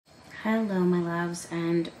Hello my loves,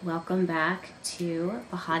 and welcome back to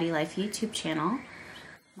BehatiLife YouTube channel.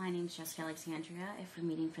 My name is Jessica Alexandria. If we're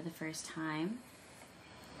meeting for the first time,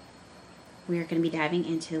 we are going to be diving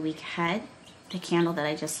into the week ahead. The candle that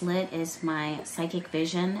I just lit is my Psychic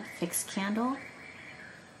Vision Fixed Candle.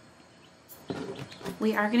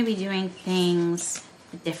 We are going to be doing things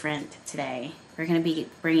different today. We're going to be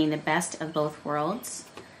bringing the best of both worlds.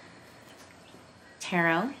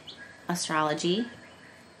 Tarot, astrology,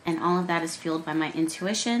 and all of that is fueled by my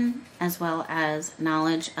intuition as well as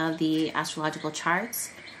knowledge of the astrological charts.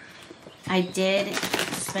 I did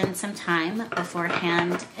spend some time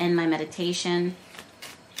beforehand in my meditation,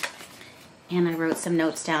 and I wrote some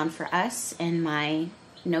notes down for us in my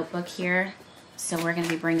notebook here. So we're going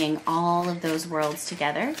to be bringing all of those worlds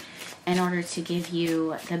together in order to give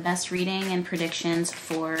you the best reading and predictions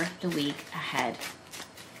for the week ahead.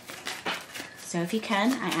 So if you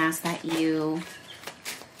can, I ask that you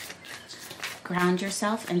ground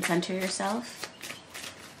yourself and center yourself.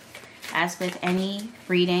 As with any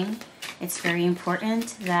reading, it's very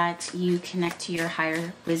important that you connect to your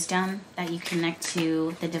higher wisdom, that you connect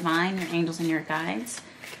to the divine, your angels and your guides,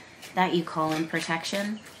 that you call in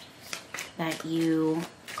protection, that you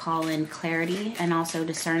call in clarity and also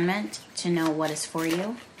discernment to know what is for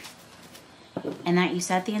you, and that you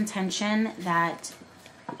set the intention that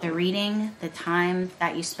the reading, the time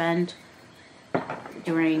that you spend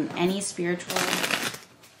during any spiritual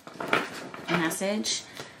message,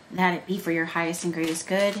 that it be for your highest and greatest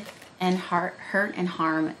good and hurt and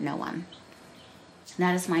harm no one.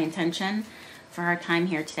 That is my intention for our time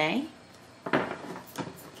here today.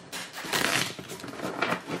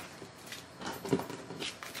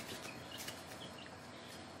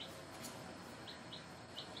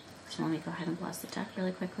 So let me go ahead and bless the deck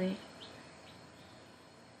really quickly.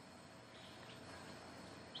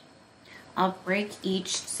 I'll break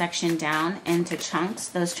each section down into chunks.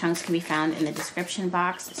 Those chunks can be found in the description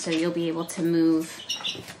box, so you'll be able to move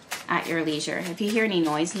at your leisure. If you hear any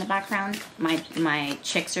noise in the background, my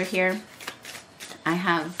chicks are here. I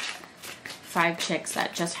have 5 chicks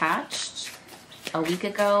that just hatched a week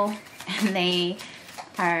ago, and they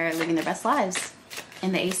are living their best lives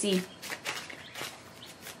in the AC.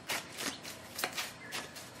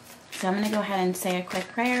 So I'm going to go ahead and say a quick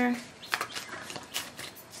prayer,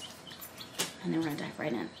 and then we're going to dive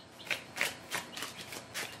right in.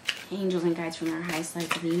 Angels and guides from our highest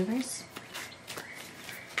lights of the universe,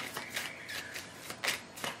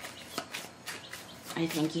 I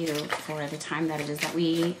thank you for the time that it is that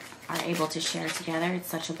we are able to share together. It's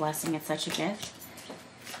such a blessing. It's such a gift.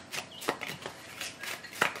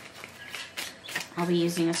 I'll be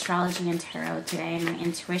using astrology and tarot today and my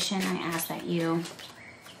intuition. I ask that you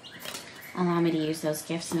allow me to use those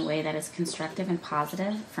gifts in a way that is constructive and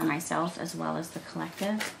positive for myself as well as the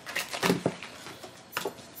collective.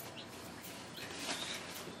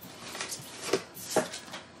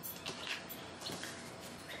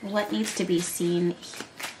 What needs to be seen,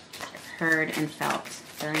 heard, and felt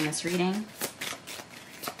during this reading?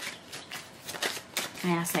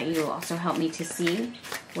 I ask that you also help me to see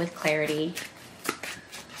with clarity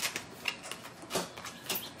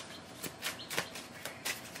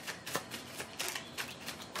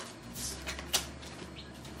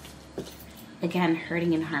again,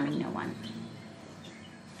 hurting and harming no one.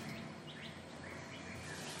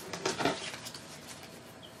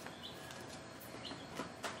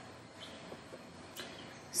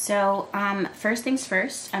 So, first things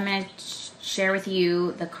first, I'm going to share with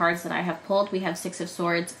you the cards that I have pulled. We have 6 of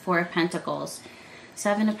Swords, 4 of Pentacles,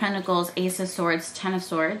 7 of Pentacles, Ace of Swords, 10 of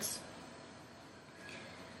Swords.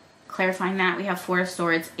 Clarifying that, we have 4 of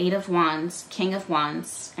Swords, 8 of Wands, King of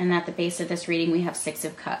Wands, and at the base of this reading, we have 6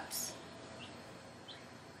 of Cups.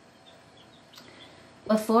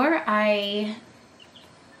 Before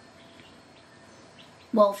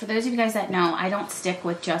for those of you guys that know, I don't stick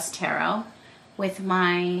with just tarot. With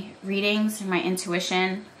my readings and my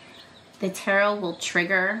intuition, the tarot will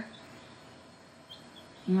trigger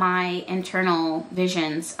my internal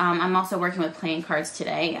visions. I'm also working with playing cards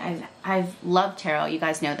today. I've loved tarot, you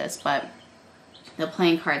guys know this, but the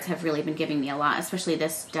playing cards have really been giving me a lot, especially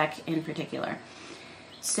this deck in particular.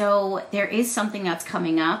 So there is something that's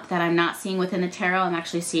coming up that I'm not seeing within the tarot. I'm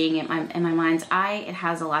actually seeing it in my mind's eye. It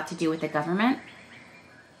has a lot to do with the government.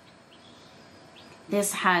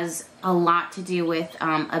 This has a lot to do with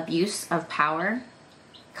abuse of power,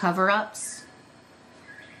 cover-ups.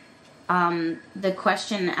 The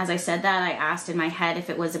question, as I said that, I asked in my head if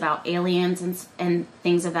it was about aliens and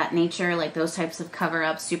things of that nature, like those types of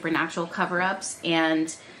cover-ups, supernatural cover-ups,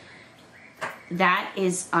 and that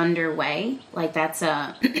is underway. Like that's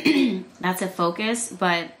a that's a focus,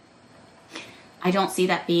 but I don't see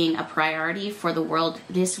that being a priority for the world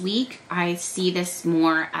this week. I see this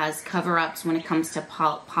more as cover-ups when it comes to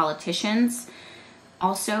politicians.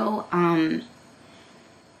 Also,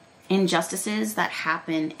 injustices that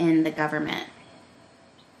happen in the government.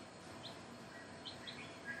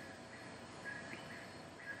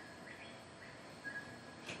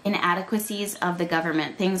 Inadequacies of the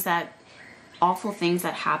government, awful things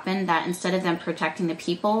that happen, that instead of them protecting the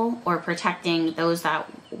people or protecting those that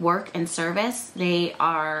work in service, they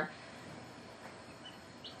are,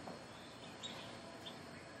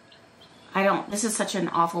 this is such an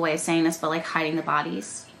awful way of saying this, but like hiding the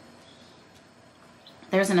bodies.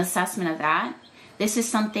 There's an assessment of that. This is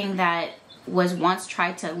something that was once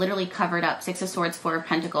tried to literally cover it up. Six of Swords, Four of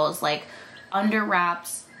Pentacles, like under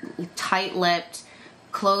wraps, tight-lipped,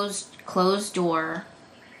 closed doors,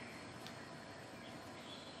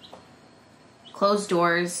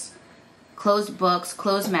 closed books,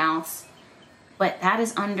 closed mouths. But that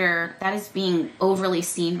is being overly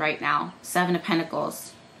seen right now. Seven of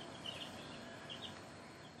Pentacles.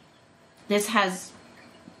 This has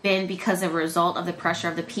been because of a result of the pressure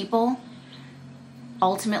of the people,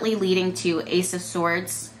 ultimately leading to Ace of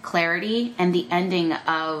Swords, clarity, and the ending,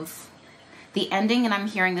 and I'm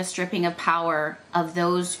hearing the stripping of power of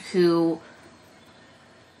those who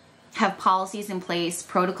have policies in place,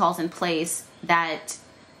 protocols in place that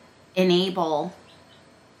enable,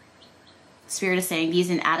 Spirit is saying, these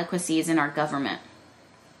inadequacies in our government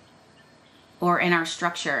or in our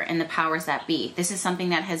structure and the powers that be. This is something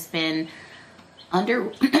that has been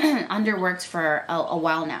underworked for a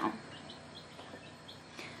while now.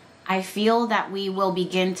 I feel that we will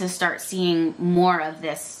begin to start seeing more of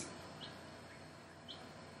this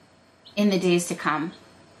in the days to come.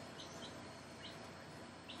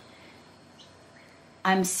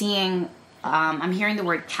 I'm hearing the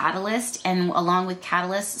word catalyst, and along with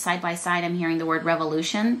catalyst, side by side, I'm hearing the word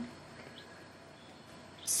revolution.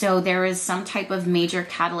 So there is some type of major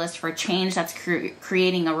catalyst for change that's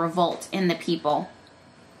creating a revolt in the people.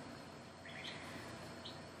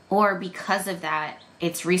 Or because of that,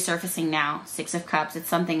 it's resurfacing now. Six of Cups, it's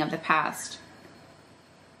something of the past.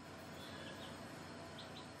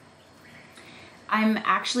 I'm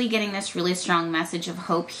actually getting this really strong message of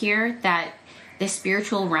hope here that the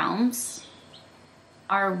spiritual realms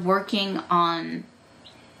are working on,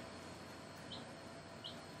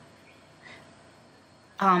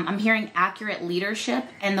 I'm hearing accurate leadership,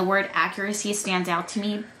 and the word accuracy stands out to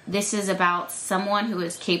me. This is about someone who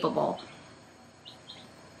is capable.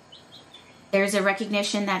 There's a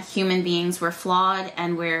recognition that human beings were flawed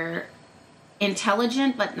and we're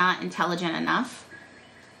intelligent, but not intelligent enough,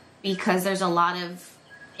 because there's a lot of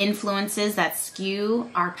influences that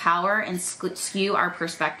skew our power and skew our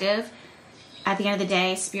perspective. At the end of the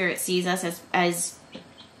day, Spirit sees us as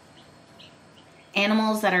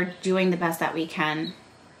animals that are doing the best that we can.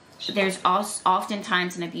 There's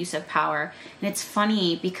oftentimes an abuse of power. And it's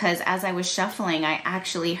funny because as I was shuffling, I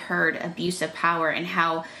actually heard abuse of power and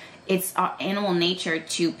how it's our animal nature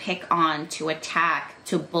to pick on, to attack,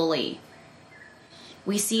 to bully.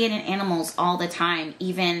 We see it in animals all the time,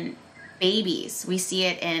 even babies. We see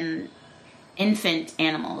it in infant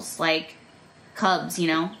animals, like cubs, you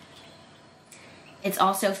know. It's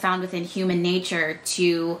also found within human nature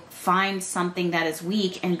to find something that is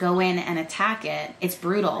weak and go in and attack it. It's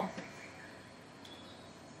brutal.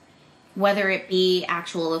 Whether it be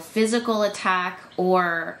actual physical attack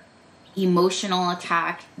or emotional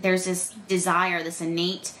attack, there's this desire, this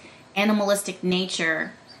innate animalistic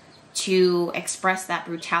nature to express that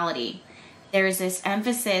brutality. There's this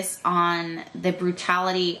emphasis on the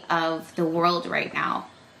brutality of the world right now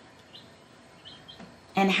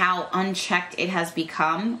and how unchecked it has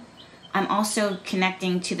become. I'm also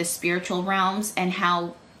connecting to the spiritual realms and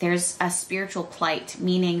how there's a spiritual plight,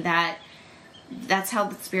 meaning that that's how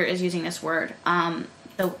the Spirit is using this word.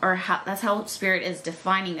 That's how Spirit is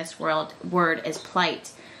defining this word as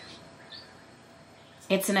plight.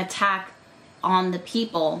 It's an attack on the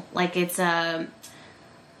people, like it's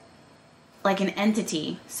like an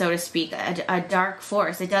entity, so to speak, a dark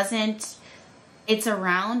force. It's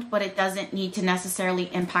around, but it doesn't need to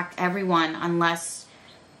necessarily impact everyone unless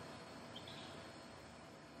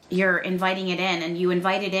you're inviting it in, and you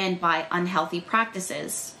invite it in by unhealthy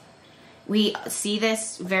practices. We see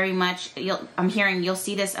this very much. I'm hearing you'll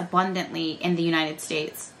see this abundantly in the United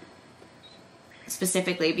States,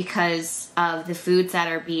 specifically because of the foods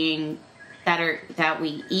that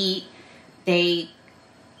we eat. They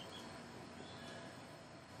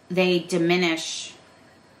diminish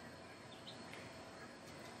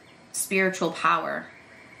spiritual power,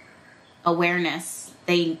 awareness.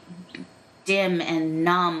 They dim and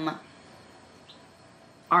numb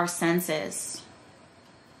our senses.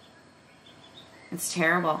 It's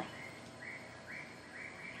terrible.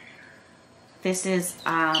 This is,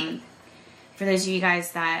 for those of you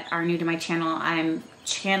guys that are new to my channel, I'm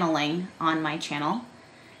channeling on my channel.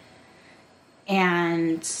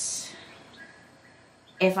 And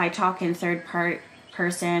if I talk in third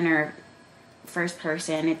person or first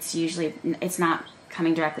person, it's not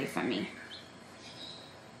coming directly from me.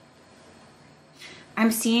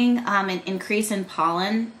 I'm seeing an increase in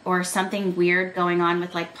pollen or something weird going on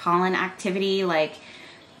with like pollen activity, like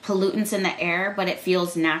pollutants in the air, but it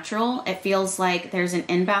feels natural. It feels like there's an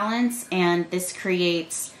imbalance, and this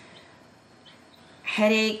creates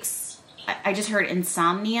headaches. I just heard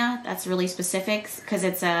insomnia. That's really specific because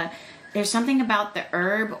there's something about the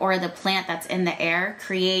herb or the plant that's in the air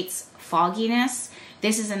creates fogginess.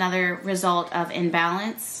 This is another result of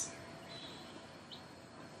imbalance.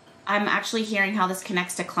 I'm actually hearing how this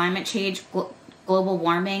connects to climate change, global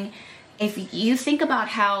warming. If you think about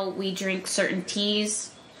how we drink certain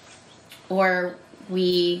teas or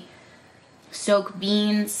we soak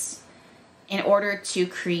beans in order to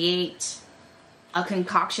create a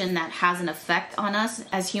concoction that has an effect on us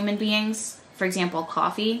as human beings, for example,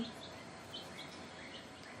 coffee.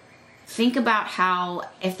 Think about how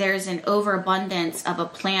if there's an overabundance of a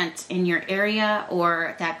plant in your area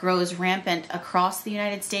or that grows rampant across the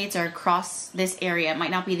United States or across this area, it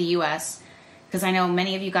might not be the US, because I know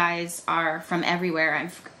many of you guys are from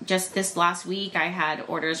everywhere. Just this last week, I had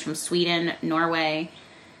orders from Sweden, Norway,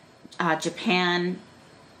 Japan,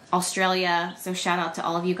 Australia. So shout out to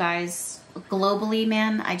all of you guys globally,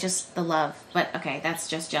 man. The love. But okay, that's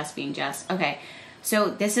just being just. Okay.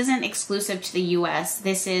 So this isn't exclusive to the US.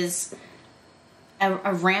 This is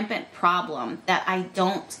a rampant problem that I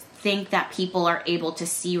don't think that people are able to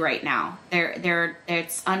see right now.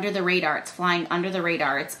 It's under the radar. It's flying under the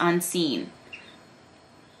radar. It's unseen.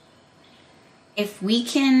 If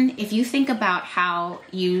you think about how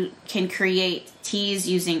you can create teas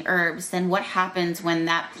using herbs, then what happens when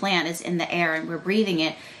that plant is in the air and we're breathing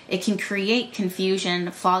it? It can create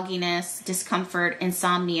confusion, fogginess, discomfort,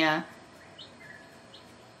 insomnia.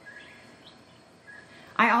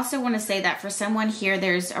 I also want to say that for someone here,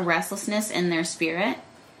 there's a restlessness in their spirit,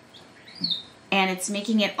 and it's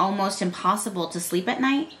making it almost impossible to sleep at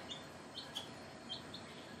night.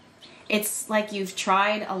 It's like you've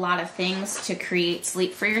tried a lot of things to create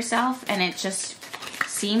sleep for yourself, and it just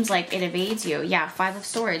seems like it evades you. Yeah, Five of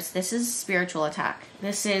Swords. This is spiritual attack.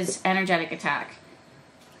 This is energetic attack.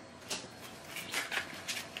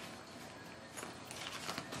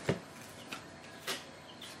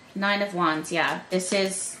 Nine of Wands, yeah. This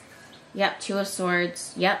is, yep, Two of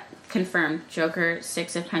Swords, yep, confirmed. Joker,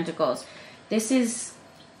 Six of Pentacles. This is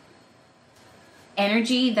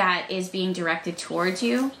energy that is being directed towards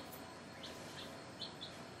you.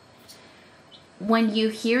 When you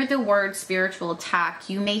hear the word spiritual attack,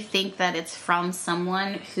 you may think that it's from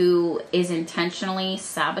someone who is intentionally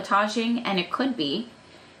sabotaging, and it could be.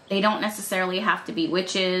 They don't necessarily have to be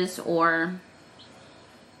witches or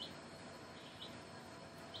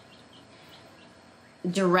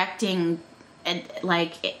directing, and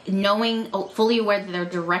like knowing, fully aware that they're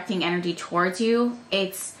directing energy towards you.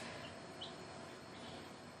 It's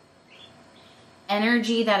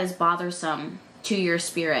energy that is bothersome to your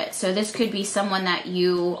spirit. So this could be someone that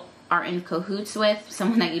you are in cahoots with,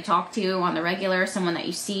 someone that you talk to on the regular, someone that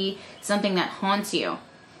you see, something that haunts you.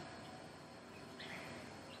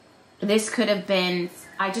 This could have been,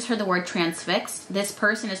 I just heard the word transfixed. This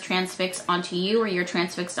person is transfixed onto you, or you're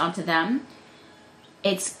transfixed onto them.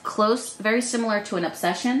 It's close, very similar to an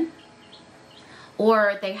obsession,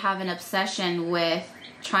 or they have an obsession with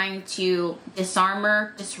trying to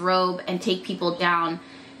disarmor, disrobe, and take people down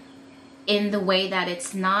in the way that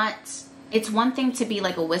it's not, it's one thing to be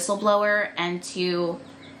like a whistleblower and to,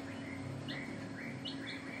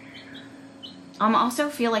 also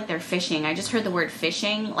feel like they're fishing. I just heard the word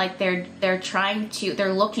fishing, like they're trying to,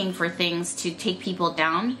 they're looking for things to take people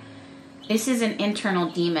down. This is an internal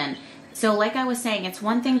demon. So like I was saying, it's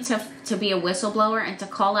one thing to be a whistleblower and to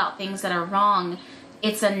call out things that are wrong.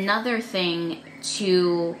 It's another thing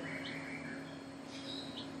to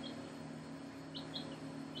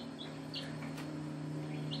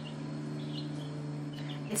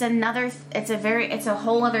it's a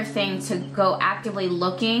whole other thing to go actively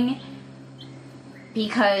looking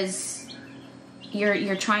because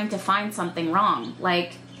you're trying to find something wrong.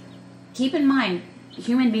 Like, keep in mind,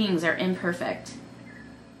 human beings are imperfect.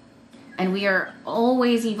 And we are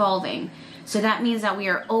always evolving. So that means that we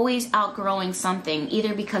are always outgrowing something,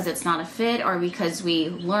 either because it's not a fit or because we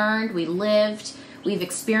learned, we lived, we've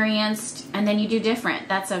experienced, and then you do different.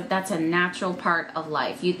 That's a natural part of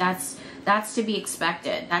life. That's to be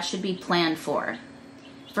expected. That should be planned for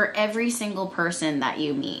every single person that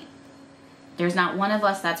you meet. There's not one of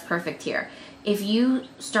us that's perfect here. If you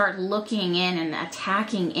start looking in and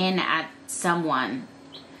attacking in at someone,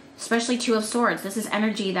 especially Two of Swords, this is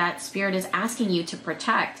energy that Spirit is asking you to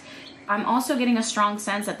protect. I'm also getting a strong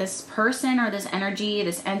sense that this person or this energy,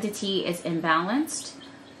 this entity is imbalanced.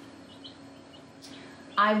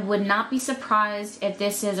 I would not be surprised if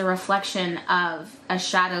this is a reflection of a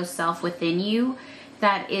shadow self within you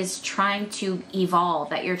that is trying to evolve,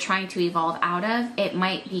 that you're trying to evolve out of. It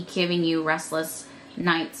might be giving you restless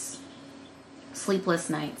nights, sleepless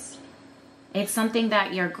nights. It's something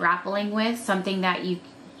that you're grappling with, something that you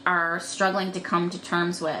are struggling to come to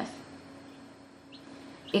terms with.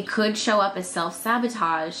 It could show up as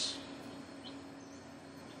self-sabotage.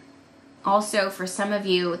 Also, for some of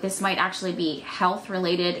you, this might actually be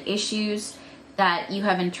health-related issues that you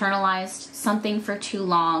have internalized something for too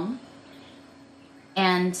long.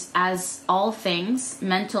 And as all things,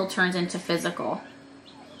 mental turns into physical.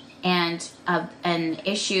 And an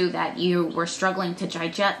issue that you were struggling to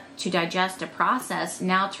digest, to process,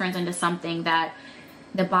 now turns into something that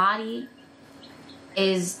the body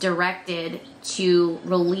is directed to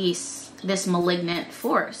release this malignant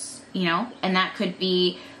force, you know? And that could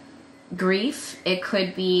be grief. It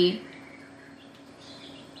could be,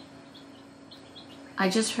 I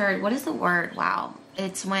just heard, what is the word? Wow.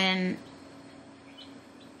 It's when,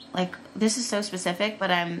 like, this is so specific,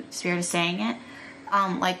 but Spirit is saying it.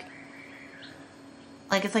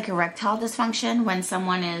 Like it's like erectile dysfunction when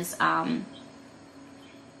someone is,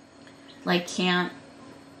 like can't,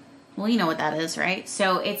 well, you know what that is, right?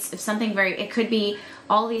 So it's something it could be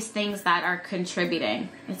all these things that are contributing.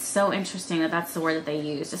 It's so interesting that that's the word that they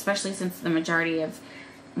use, especially since the majority of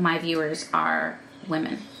my viewers are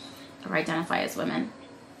women or identify as women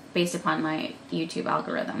based upon my YouTube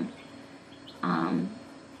algorithm,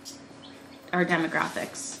 or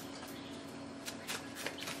demographics.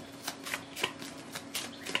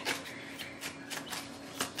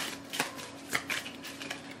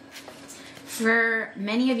 For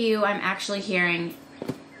many of you, I'm actually hearing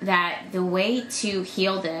that the way to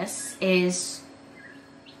heal this is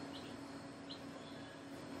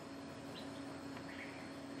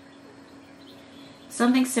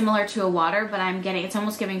something similar to a water, but it's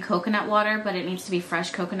almost giving coconut water, but it needs to be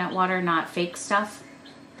fresh coconut water, not fake stuff.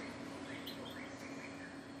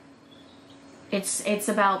 It's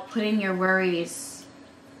about putting your worries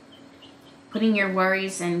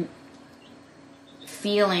and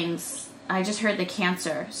feelings. I just heard the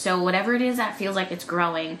Cancer. So whatever it is that feels like it's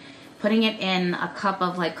growing, putting it in a cup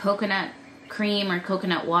of like coconut cream or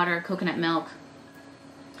coconut water, coconut milk.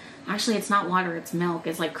 Actually, it's not water, it's milk.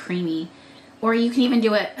 It's like creamy. Or you can even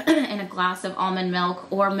do it in a glass of almond milk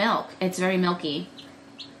or milk. It's very milky.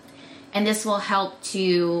 And this will help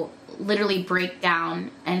to literally break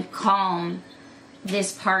down and calm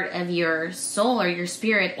this part of your soul or your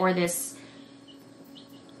spirit or this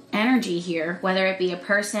energy here, whether it be a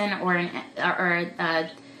person or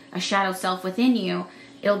a shadow self within you.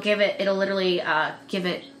 It'll literally give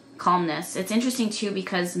it calmness. It's interesting too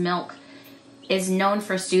because milk is known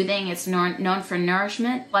for soothing. It's known for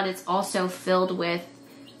nourishment, but it's also filled with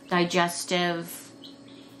digestive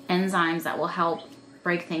enzymes that will help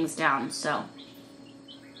break things down. So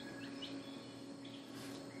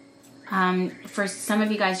for some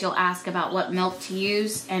of you guys, you'll ask about what milk to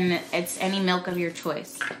use, and it's any milk of your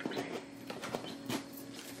choice.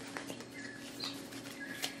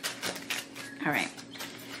 All right.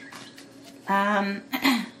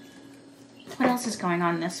 What else is going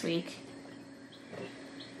on this week?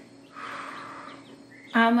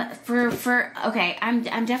 Okay,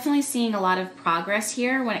 I'm definitely seeing a lot of progress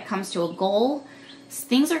here when it comes to a goal.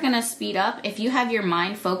 Things are going to speed up. If you have your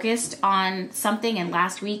mind focused on something and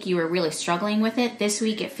last week you were really struggling with it, this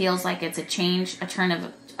week it feels like it's a change, a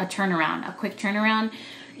turnaround, a quick turnaround.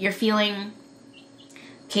 You're feeling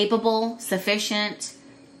capable, sufficient,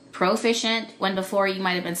 proficient, when before you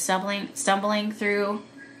might have been stumbling through,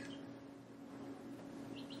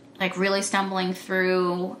 like really stumbling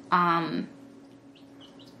through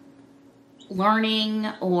learning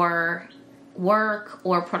or work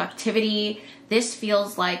or productivity. This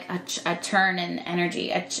feels like a turn in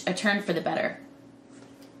energy, a turn for the better.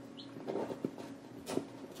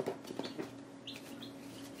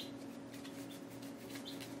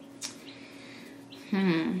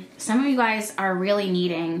 Some of you guys are really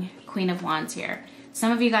needing, Queen of Wands here.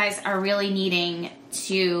 Some of you guys are really needing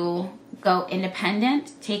to go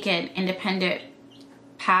independent, take an independent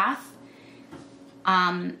path.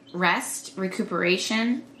 rest,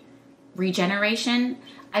 recuperation, regeneration.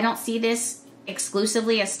 I don't see this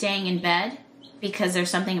exclusively as staying in bed, because there's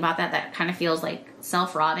something about that that kind of feels like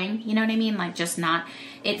self-rotting, you know what I mean? Like just not,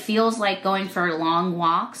 it feels like going for long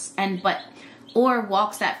walks or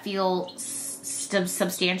walks that feel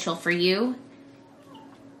substantial for you.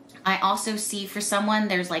 I also see for someone,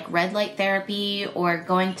 there's like red light therapy or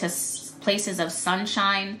going to places of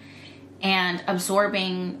sunshine and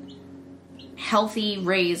absorbing healthy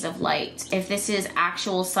rays of light. If this is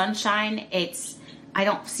actual sunshine, I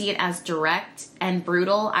don't see it as direct and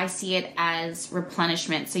brutal. I see it as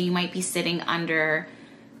replenishment. So you might be sitting under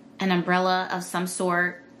an umbrella of some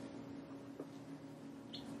sort.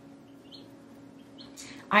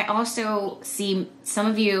 I also see some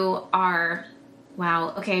of you are,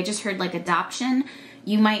 wow, okay, I just heard like adoption.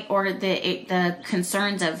 You might, or the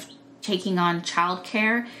concerns of taking on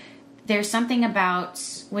childcare. There's something about,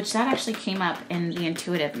 which that actually came up in the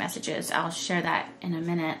intuitive messages. I'll share that in a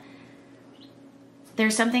minute.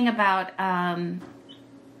 There's something about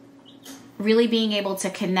really being able to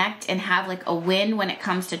connect and have like a win when it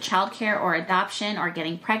comes to childcare or adoption or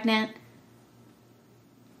getting pregnant.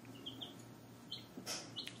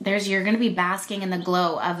 You're going to be basking in the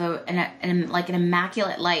glow of like an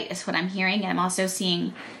immaculate light is what I'm hearing. And I'm also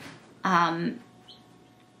seeing our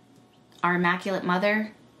Immaculate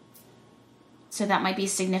Mother. So that might be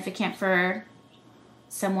significant for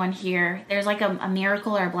someone here. There's like a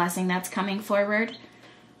miracle or a blessing that's coming forward.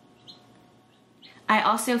 I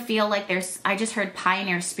also feel like I just heard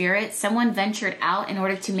pioneer spirit. Someone ventured out in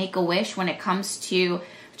order to make a wish when it comes to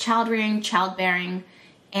child rearing, childbearing,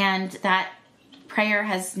 and that prayer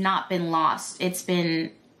has not been lost. It's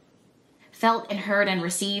been felt and heard and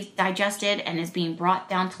received, digested, and is being brought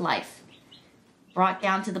down to life, brought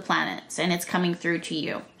down to the planets, and it's coming through to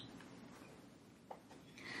you.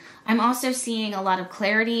 I'm also seeing a lot of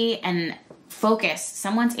clarity and focus.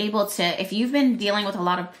 Someone's able to, if you've been dealing with a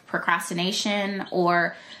lot of procrastination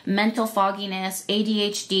or mental fogginess,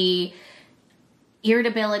 ADHD,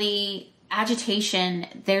 irritability, agitation,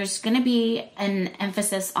 there's going to be an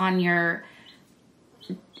emphasis on your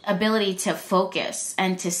ability to focus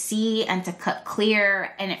and to see and to cut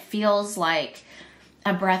clear, and it feels like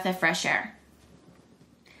a breath of fresh air.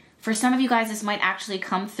 For some of you guys, this might actually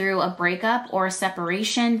come through a breakup or a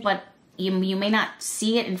separation, but you may not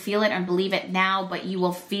see it and feel it and believe it now, but you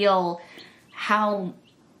will feel how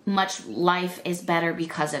much life is better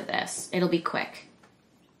because of this. It'll be quick.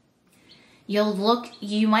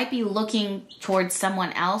 You might be looking towards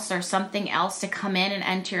someone else or something else to come in and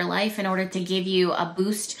enter your life in order to give you a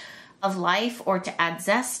boost of life or to add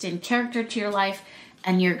zest and character to your life.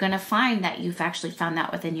 And you're going to find that you've actually found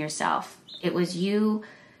that within yourself. It was you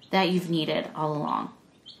that you've needed all along.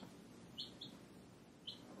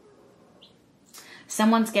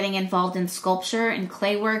 Someone's getting involved in sculpture and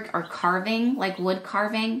clay work or carving, like wood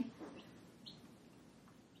carving.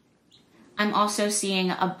 I'm also seeing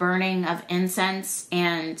a burning of incense,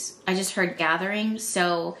 and I just heard gathering.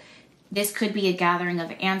 So this could be a gathering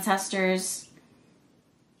of ancestors.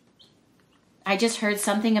 I just heard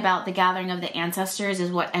something about the gathering of the ancestors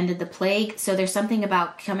is what ended the plague. So there's something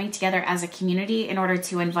about coming together as a community in order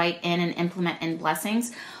to invite in and implement in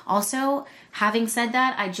blessings. Also, having said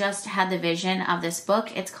that, I just had the vision of this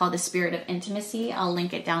book. It's called The Spirit of Intimacy. I'll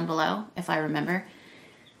link it down below if I remember.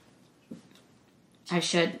 I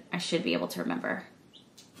should be able to remember.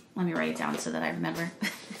 Let me write it down so that I remember.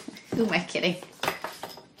 Who am I kidding?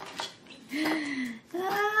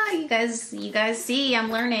 You guys see, I'm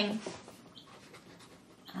learning.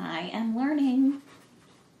 I am learning.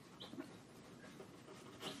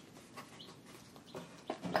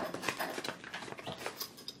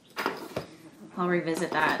 I'll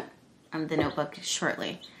revisit that on the notebook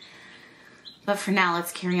shortly. But for now,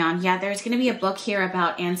 let's carry on. Yeah, there's going to be a book here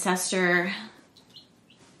about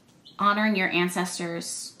honoring your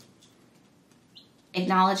ancestors,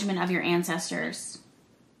 acknowledgement of your ancestors,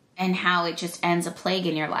 and how it just ends a plague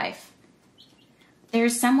in your life.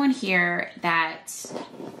 There's someone here that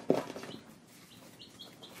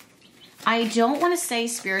I don't want to say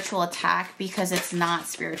spiritual attack, because it's not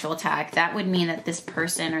spiritual attack. That would mean that this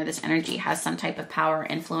person or this energy has some type of power or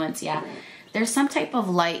influence. Yeah, there's some type of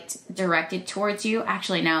light directed towards you.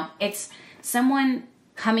 Actually, no, it's someone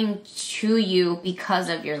coming to you because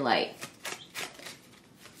of your light.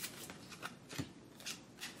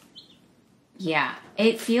 Yeah,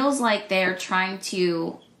 it feels like they're trying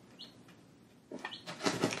to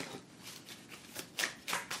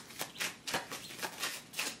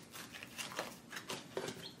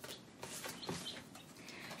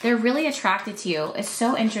they're really attracted to you. It's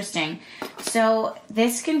so interesting. So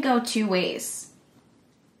this can go two ways.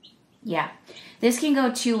 Yeah. This can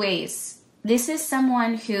go two ways. This is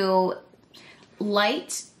someone who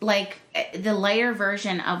like the lighter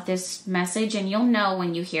version of this message, and you'll know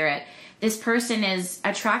when you hear it. This person is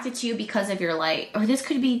attracted to you because of your light. Or this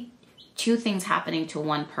could be two things happening to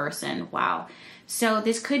one person. Wow. So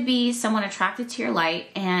this could be someone attracted to your light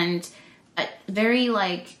and it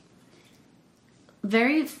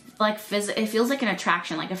feels like an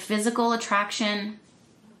attraction, like a physical attraction,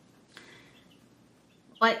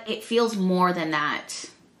 but it feels more than that.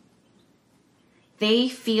 They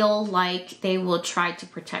feel like they will try to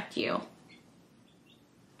protect you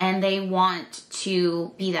and they want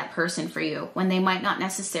to be that person for you when they might not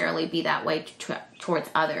necessarily be that way towards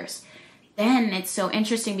others. Then it's so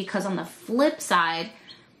interesting because on the flip side,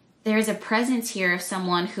 there's a presence here of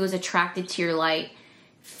someone who's attracted to your light,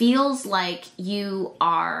 feels like you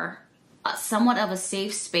are somewhat of a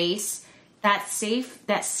safe space. That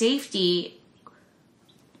safety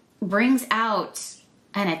brings out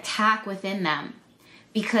an attack within them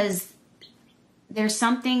because there's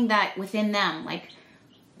something that within them, like,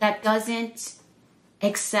 that doesn't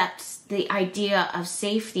accept the idea of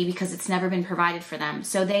safety because it's never been provided for them.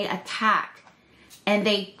 So they attack and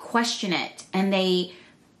they question it and they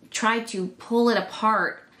try to pull it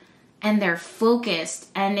apart, and they're focused,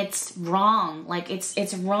 and it's wrong. Like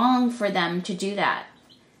it's wrong for them to do that.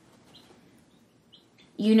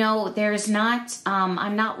 You know, there's not,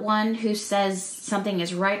 I'm not one who says something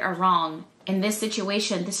is right or wrong. In this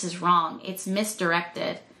situation, this is wrong. It's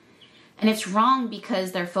misdirected. And it's wrong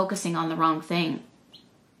because they're focusing on the wrong thing.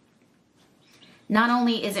 Not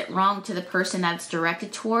only is it wrong to the person that it's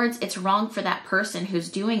directed towards, it's wrong for that person who's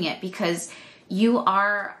doing it because you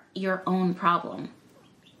are your own problem.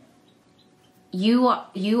 You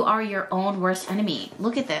are your own worst enemy.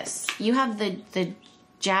 Look at this. You have the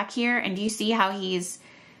Jack here, and do you see how he's,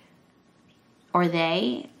 or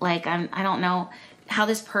they, like, I don't know how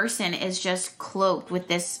this person is just cloaked with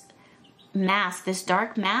this mask, this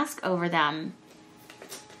dark mask over them.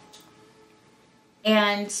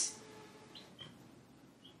 And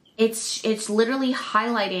it's literally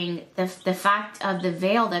highlighting the fact of the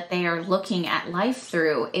veil that they are looking at life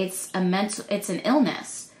through. It's an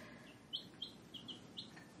illness.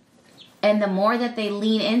 And the more that they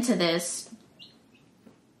lean into this,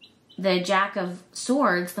 the Jack of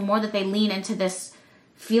Swords, the more that they lean into this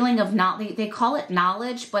feeling of they call it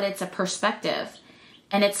knowledge, but it's a perspective.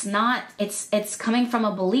 And it's not, it's coming from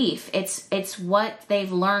a belief. It's what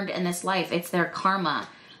they've learned in this life. It's their karma,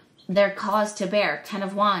 their cause to bear. 10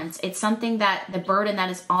 of Wands. It's something that the burden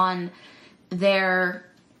that is on their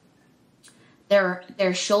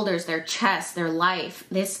shoulders, their chest, their life.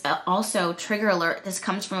 This also, trigger alert, this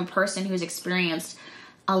comes from a person who's experienced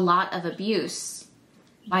a lot of abuse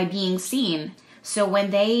by being seen. So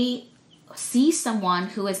when they see someone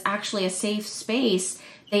who is actually a safe space,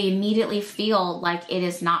 they immediately feel like it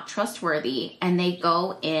is not trustworthy and they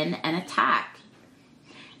go in and attack.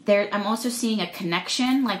 I'm also seeing a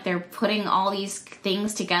connection, like they're putting all these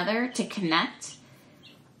things together to connect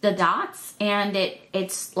the dots, and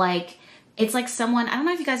it's like someone, I don't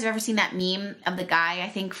know if you guys have ever seen that meme of the guy, I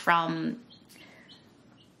think from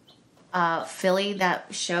Philly,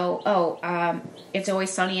 that show, It's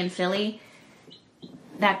Always Sunny in Philly.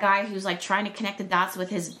 That guy who's like trying to connect the dots with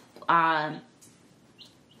his dry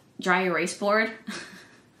erase board.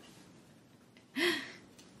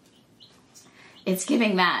 It's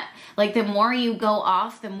giving that. Like, the more you go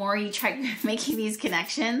off, the more you try making these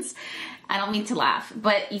connections. I don't mean to laugh,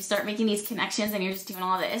 but you start making these connections and you're just doing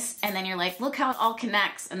all this, and then you're like, look how it all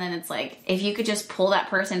connects. And then it's like, if you could just pull that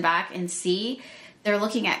person back and see, they're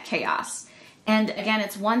looking at chaos. And again,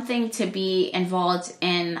 it's one thing to be involved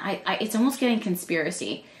in, it's almost getting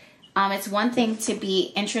conspiracy. It's one thing to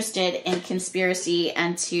be interested in conspiracy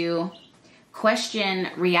and to question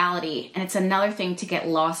reality. And it's another thing to get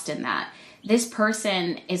lost in that. This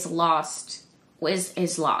person is lost,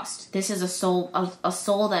 is lost. This is a soul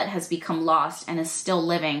that has become lost and is still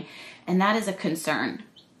living. And that is a concern.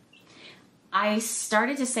 I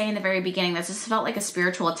started to say in the very beginning that this felt like a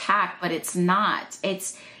spiritual attack, but it's not.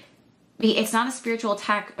 It's not a spiritual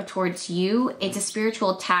attack towards you. It's a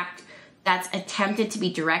spiritual attack that's attempted to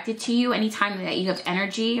be directed to you. Anytime that you have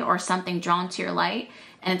energy or something drawn to your light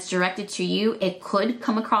and it's directed to you, it could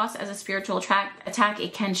come across as a spiritual attack.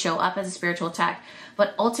 It can show up as a spiritual attack.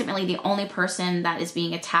 But ultimately, the only person that is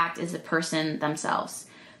being attacked is the person themselves,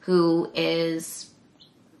 who is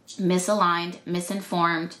misaligned,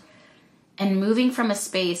 misinformed, and moving from a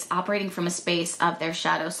space, operating from a space of their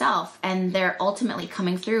shadow self. And they're ultimately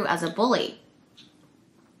coming through as a bully.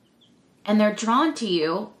 And they're drawn to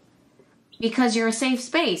you because you're a safe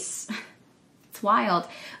space. It's wild.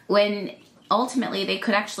 when ultimately they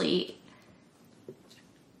could actually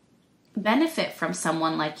benefit from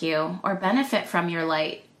someone like you or benefit from your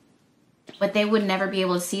light, but they would never be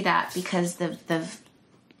able to see that because this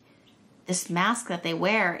mask that they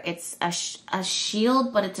wear, it's a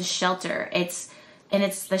shield, but it's a shelter. It's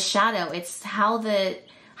the shadow. It's how the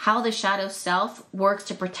shadow self works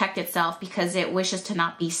to protect itself because it wishes to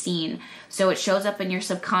not be seen. So it shows up in your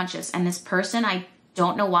subconscious. And this person, I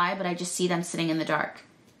don't know why, but I just see them sitting in the dark.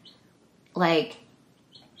 Like,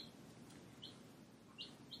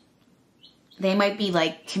 they might be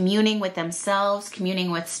like communing with themselves,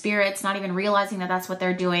 communing with spirits, not even realizing that that's what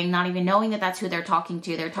they're doing, not even knowing that that's who they're talking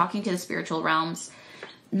to. They're talking to the spiritual realms,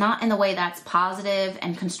 not in the way that's positive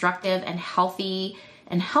and constructive and healthy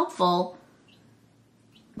and helpful,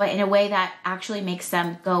 but in a way that actually makes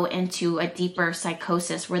them go into a deeper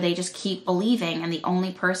psychosis where they just keep believing and the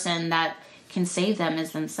only person that can save them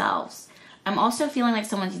is themselves. I'm also feeling like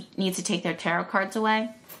someone needs to take their tarot cards away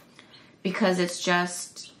because it's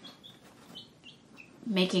just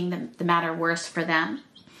making the matter worse for them.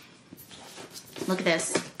 Look at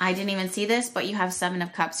this. I didn't even see this, but you have Seven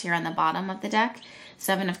of Cups here on the bottom of the deck.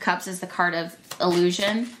 Seven of Cups is the card of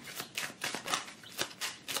illusion.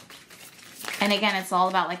 And again, it's all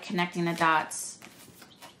about like connecting the dots.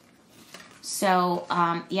 So,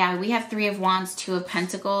 yeah, we have Three of Wands, Two of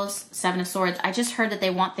Pentacles, Seven of Swords. I just heard that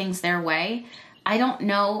they want things their way. I don't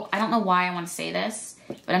know why I want to say this,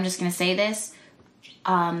 but I'm just going to say this.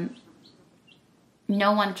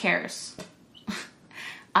 No one cares.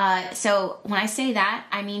 So when I say that,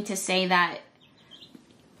 I mean to say that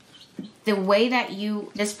the way that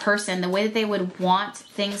this person, the way that they would want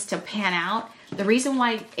things to pan out, the reason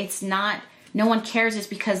why it's not, no one cares is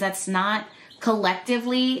because that's not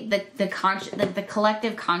collectively, the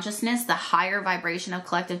collective consciousness, the higher vibration of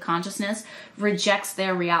collective consciousness rejects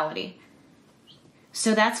their reality.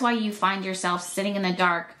 So that's why you find yourself sitting in the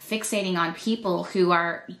dark, fixating on people who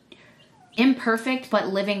are imperfect but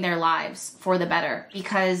living their lives for the better,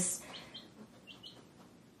 because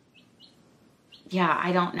yeah,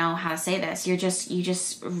 I don't know how to say this. You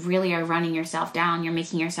just really are running yourself down. You're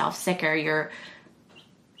making yourself sicker.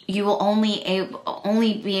 You will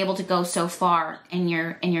only be able to go so far in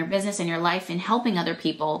your business, in your life, in helping other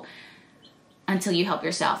people until you help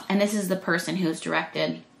yourself. And this is the person who is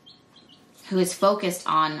directed, who is focused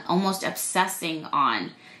on, almost obsessing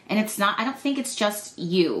on. And it's not, I don't think it's just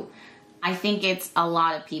you. I think it's a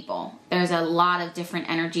lot of people. There's a lot of different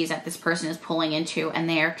energies that this person is pulling into, and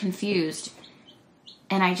they are confused.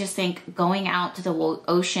 And I just think going out to the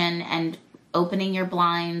ocean and opening your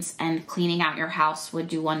blinds and cleaning out your house would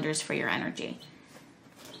do wonders for your energy.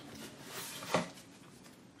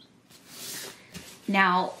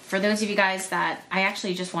 Now, for those of you guys that, I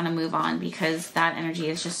actually just want to move on because that energy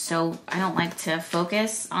is just so, I don't like to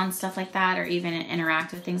focus on stuff like that or even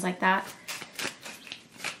interact with things like that.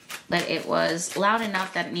 But it was loud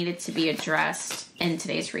enough that it needed to be addressed in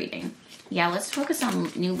today's reading. Yeah, let's focus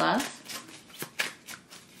on new love.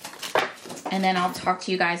 And then I'll talk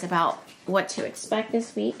to you guys about what to expect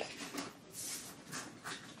this week.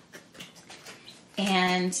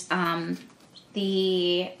 And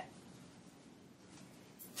the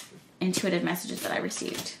intuitive messages that I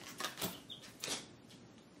received.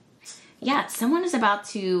 Yeah, someone is about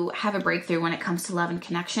to have a breakthrough when it comes to love and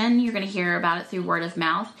connection. You're going to hear about it through word of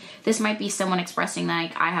mouth. This might be someone expressing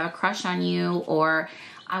like, I have a crush on you, or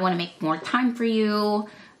I want to make more time for you.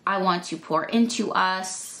 I want to pour into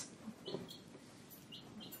us.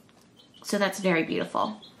 So that's very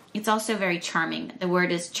beautiful. It's also very charming. The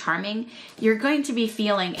word is charming. You're going to be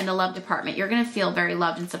feeling in the love department, you're going to feel very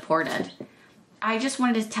loved and supported. I just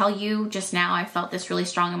wanted to tell you just now, I felt this really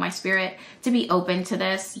strong in my spirit, to be open to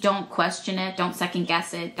this. Don't question it. Don't second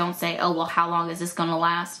guess it. Don't say, oh, well, how long is this going to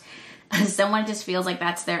last? Someone just feels like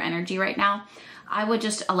that's their energy right now. I would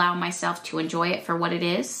just allow myself to enjoy it for what it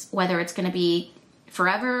is, whether it's going to be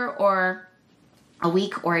forever or a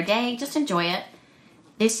week or a day. Just enjoy it.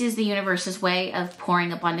 This is the universe's way of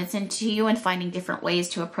pouring abundance into you and finding different ways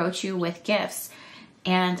to approach you with gifts.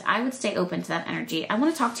 And I would stay open to that energy. I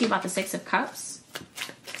want to talk to you about the Six of Cups,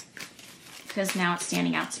 because now it's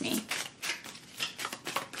standing out to me.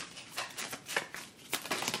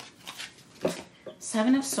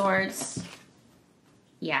 Seven of Swords.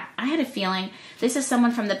 Yeah, I had a feeling this is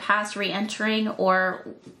someone from the past re-entering or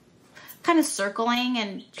kind of circling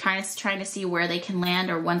and trying to see where they can land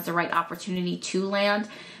or when's the right opportunity to land.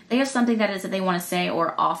 They have something that they want to say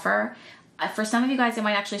or offer. For some of you guys, it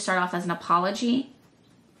might actually start off as an apology.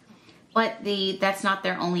 But that's not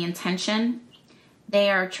their only intention.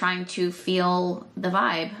 They are trying to feel the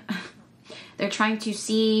vibe. They're trying to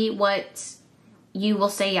see what you will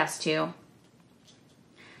say yes to.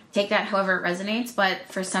 Take that however it resonates, but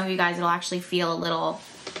for some of you guys, it'll actually feel a little,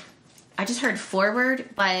 I just heard forward,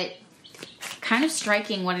 but kind of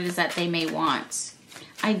striking what it is that they may want.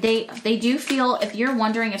 They do feel, if you're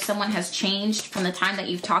wondering if someone has changed from the time that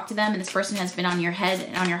you've talked to them and this person has been on your head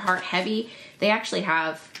and on your heart heavy, they actually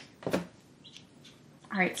have.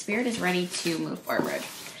 All right, Spirit is ready to move forward.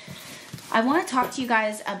 I want to talk to you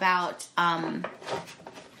guys about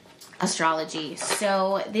astrology.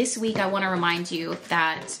 So this week I want to remind you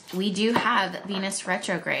that we do have Venus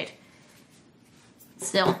retrograde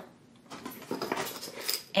still.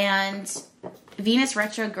 And Venus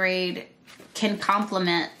retrograde can can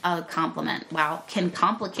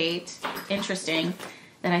complicate, interesting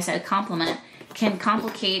that I said compliment, can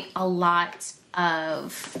complicate a lot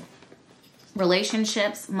of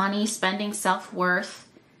relationships, money, spending, self-worth.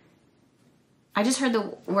 I just heard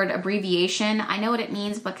the word abbreviation. I know what it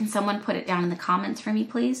means, but can someone put it down in the comments for me,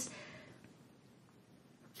 please?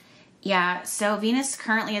 Yeah, so Venus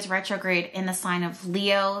currently is retrograde in the sign of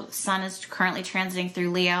Leo. Sun is currently transiting through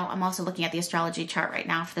Leo. I'm also looking at the astrology chart right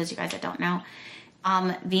now for those of you guys that don't know.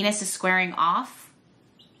 Venus is squaring off,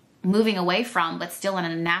 moving away from, but still in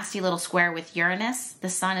a nasty little square with Uranus. The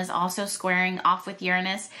Sun is also squaring off with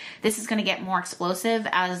Uranus. This is going to get more explosive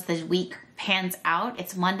as the week pans out.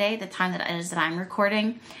 It's Monday, the time that it is that I'm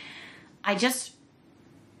recording. I just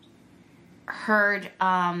heard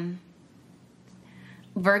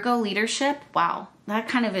Virgo leadership. Wow, that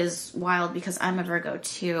kind of is wild because I'm a Virgo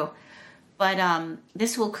too. But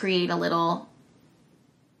this will create a little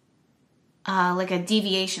like a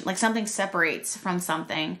deviation, like something separates from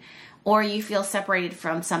something, or you feel separated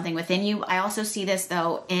from something within you. I also see this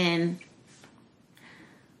though in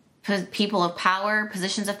people of power,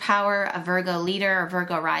 positions of power, a Virgo leader or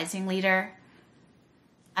Virgo rising leader.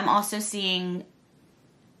 I'm also seeing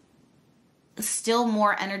still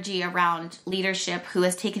more energy around leadership who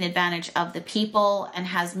has taken advantage of the people and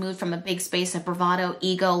has moved from a big space of bravado,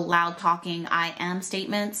 ego, loud talking, I am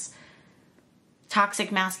statements.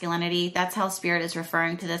 Toxic masculinity, that's how Spirit is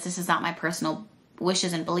referring to this. This is not my personal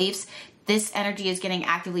wishes and beliefs. This energy is getting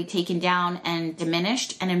actively taken down and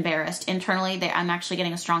diminished and embarrassed. Internally, I'm actually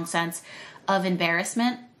getting a strong sense of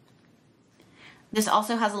embarrassment. This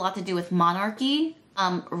also has a lot to do with monarchy,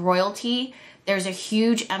 royalty. There's a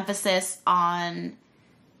huge emphasis on,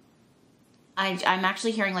 I'm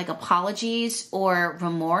actually hearing like apologies or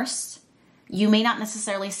remorse. You may not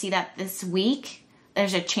necessarily see that this week.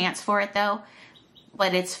 There's a chance for it though.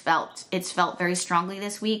 But it's felt very strongly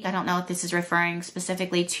this week. I don't know if this is referring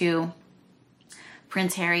specifically to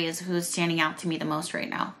Prince Harry, who's standing out to me the most right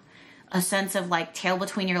now. A sense of like tail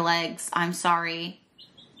between your legs. I'm sorry.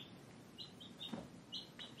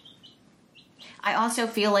 I also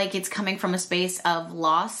feel like it's coming from a space of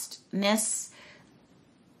lostness,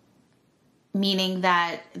 meaning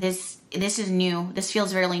that this is new. This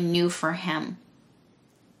feels really new for him.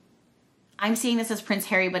 I'm seeing this as Prince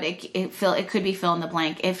Harry, but it could be fill in the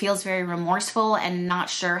blank. It feels very remorseful and not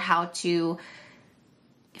sure how to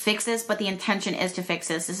fix this, but the intention is to fix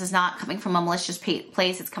this. This is not coming from a malicious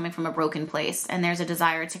place. It's coming from a broken place, and there's a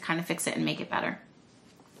desire to kind of fix it and make it better.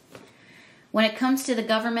 When it comes to the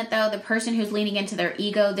government, though, the person who's leaning into their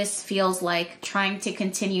ego, this feels like trying to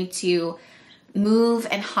continue to move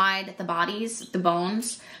and hide the bodies, the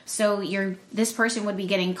bones. So this person would be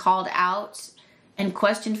getting called out and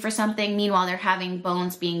questioned for something. Meanwhile, they're having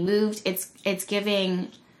bones being moved. It's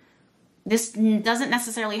giving, this doesn't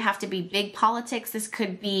necessarily have to be big politics. This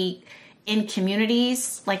could be in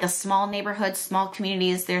communities, like a small neighborhood, small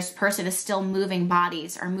communities. This person is still moving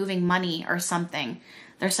bodies or moving money or something.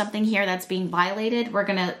 There's something here that's being violated. We're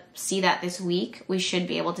going to see that this week. We should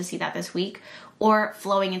be able to see that this week or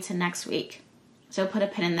flowing into next week. So put a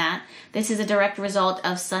pin in that. This is a direct result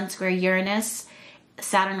of Sun square Uranus,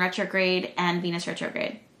 Saturn retrograde, and Venus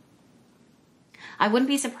retrograde. I wouldn't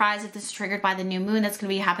be surprised if this is triggered by the new moon that's going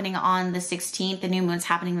to be happening on the 16th. The new moon's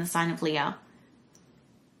happening in the sign of Leo.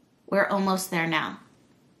 We're almost there now.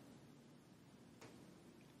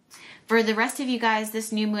 For the rest of you guys,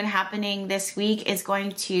 this new moon happening this week is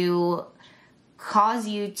going to cause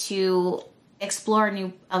you to explore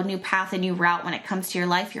a new path, a new route when it comes to your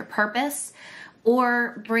life, your purpose,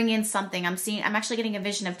 or bring in something. I'm actually getting a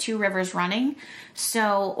vision of two rivers running,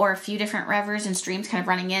 or a few different rivers and streams kind of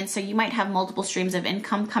running in. So you might have multiple streams of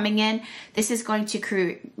income coming in. This is going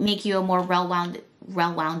to make you a more well-rounded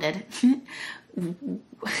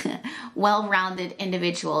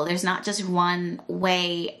individual. There's not just one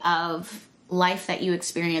way of life that you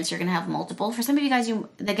experience. You're going to have multiple. For some of you guys,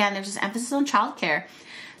 again, there's this emphasis on childcare.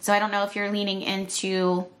 So I don't know if you're leaning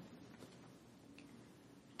into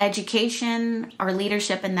education or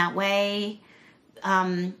leadership in that way,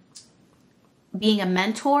 being a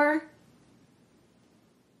mentor,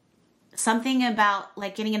 something about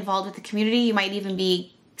like getting involved with the community. You might even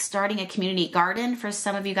be starting a community garden. For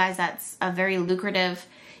some of you guys, that's a very lucrative,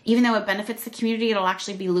 even though it benefits the community, it'll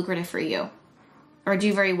actually be lucrative for you or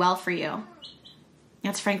do very well for you.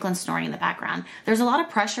 That's Franklin snoring in the background. There's a lot of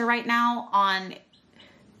pressure right now on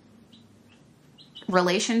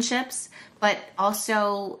relationships, but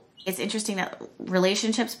also it's interesting that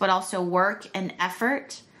relationships, but also work and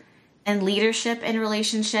effort and leadership in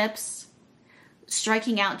relationships,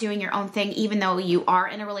 striking out, doing your own thing, even though you are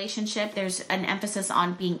in a relationship. There's an emphasis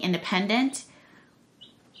on being independent,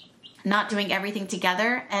 not doing everything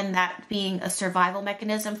together, and that being a survival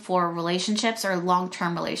mechanism for relationships or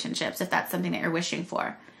long-term relationships, if that's something that you're wishing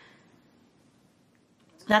for.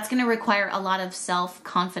 That's going to require a lot of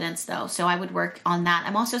self-confidence, though, so I would work on that.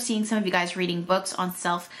 I'm also seeing some of you guys reading books on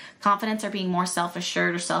self-confidence or being more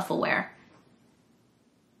self-assured or self-aware.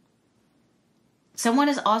 Someone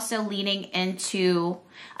is also leaning into,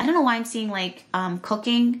 I don't know why I'm seeing like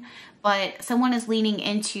cooking, but someone is leaning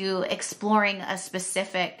into exploring a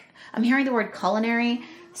specific, I'm hearing the word culinary.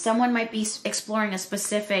 Someone might be exploring a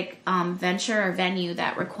specific venture or venue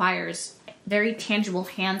that requires very tangible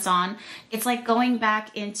hands-on. It's like going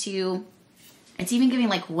back into, it's even giving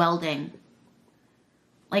like welding,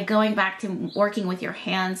 like going back to working with your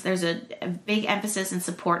hands. There's a big emphasis and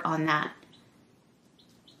support on that.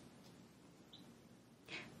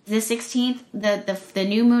 The 16th, the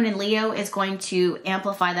new moon in Leo is going to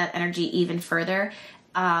amplify that energy even further,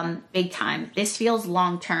 big time. This feels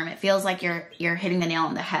long term. It feels like you're hitting the nail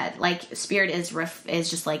on the head. Like spirit is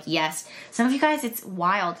just like yes. Some of you guys, it's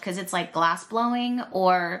wild because it's like glass blowing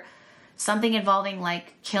or something involving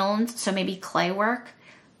like kilns, so maybe clay work.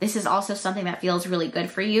 This is also something that feels really good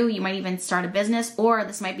for you. You might even start a business, or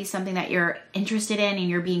this might be something that you're interested in and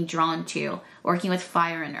you're being drawn to, working with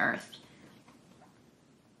fire and earth.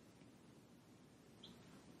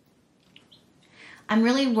 I'm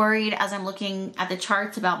really worried as I'm looking at the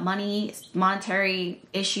charts about money, monetary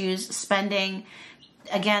issues, spending.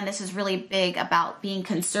 Again, this is really big about being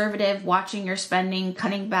conservative, watching your spending,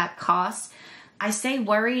 cutting back costs. I say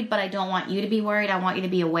worried, but I don't want you to be worried. I want you to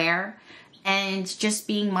be aware and just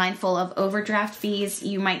being mindful of overdraft fees.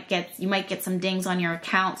 You might get some dings on your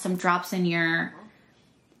account, some drops in your.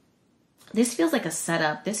 This feels like a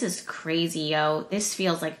setup. This is crazy, yo. This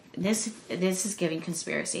feels like this is giving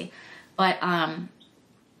conspiracy. But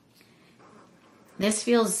this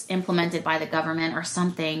feels implemented by the government or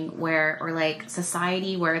something or like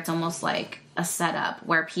society where it's almost like a setup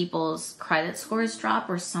where people's credit scores drop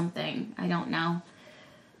or something. I don't know.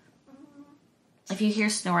 If you hear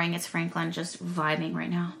snoring, it's Franklin just vibing right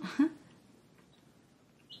now.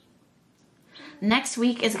 Next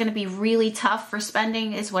week is going to be really tough for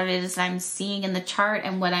spending is what it is I'm seeing in the chart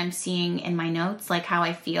and what I'm seeing in my notes, like how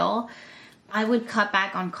I feel. I would cut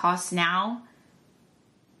back on costs now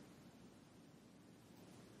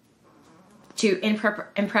in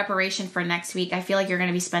preparation for next week. I feel like you're going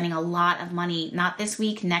to be spending a lot of money, not this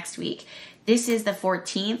week, next week. This is the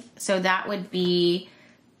 14th, so that would be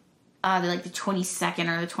like the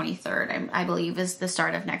 22nd or the 23rd, I believe, is the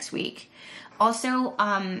start of next week. Also,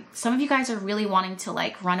 some of you guys are really wanting to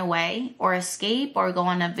like run away or escape or go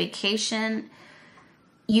on a vacation.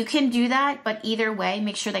 You can do that, but either way,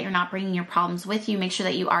 make sure that you're not bringing your problems with you. Make sure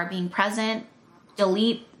that you are being present.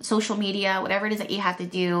 Delete social media, whatever it is that you have to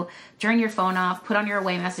do. Turn your phone off. Put on your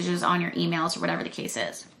away messages on your emails or whatever the case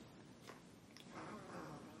is.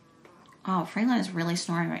 Oh, Franklin is really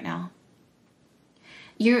snoring right now.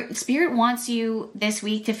 Your spirit wants you this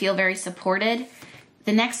week to feel very supported.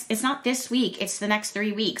 It's not this week, it's the next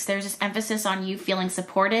 3 weeks. There's this emphasis on you feeling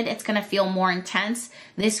supported. It's going to feel more intense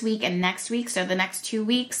this week and next week, so the next 2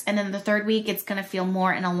 weeks. And then the third week, it's going to feel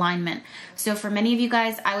more in alignment. So for many of you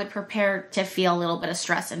guys, I would prepare to feel a little bit of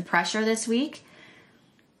stress and pressure this week,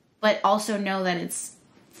 but also know that it's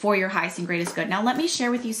for your highest and greatest good. Now, let me share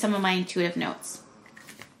with you some of my intuitive notes.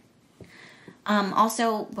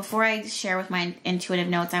 Also, before I share with my intuitive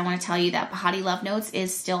notes, I want to tell you that BehatiLife Notes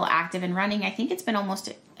is still active and running. I think it's been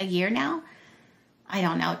almost a year now. I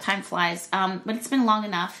don't know. Time flies. But it's been long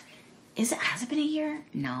enough. Has it been a year?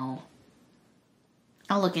 No.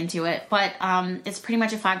 I'll look into it. But it's pretty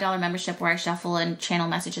much a $5 membership where I shuffle and channel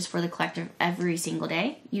messages for the collective every single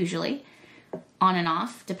day, usually. On and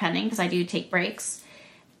off, depending, because I do take breaks.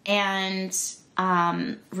 And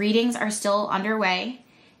readings are still underway.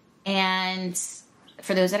 And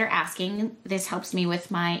for those that are asking, this helps me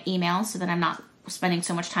with my email so that I'm not spending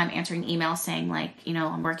so much time answering emails saying like, you know,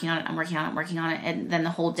 I'm working on it, I'm working on it, I'm working on it. And then the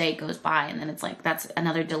whole day goes by and then it's like, that's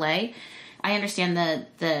another delay. I understand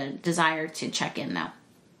the desire to check in though.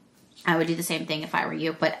 I would do the same thing if I were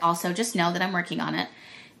you, but also just know that I'm working on it.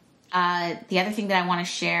 The other thing that I want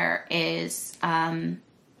to share is,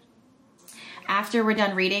 after we're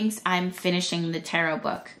done readings, I'm finishing the tarot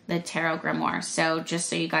book, the tarot grimoire. So just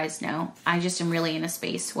so you guys know, I just am really in a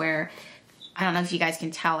space where, I don't know if you guys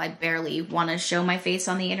can tell, I barely want to show my face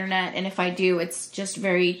on the internet. And if I do, it's just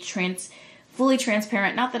very fully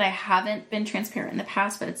transparent. Not that I haven't been transparent in the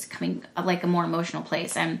past, but it's coming like a more emotional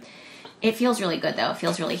place. And it feels really good though. It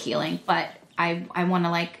feels really healing, but I want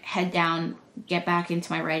to like head down, get back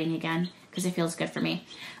into my writing again because it feels good for me.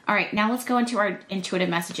 All right, now let's go into our intuitive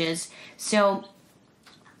messages. So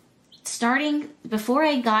before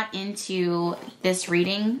I got into this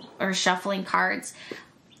reading or shuffling cards,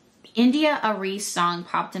 India Arie's song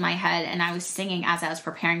popped in my head and I was singing as I was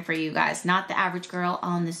preparing for you guys. Not the average girl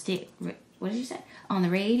on the what did you say? On the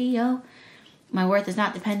radio. My worth is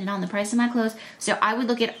not dependent on the price of my clothes. So I would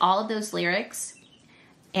look at all of those lyrics,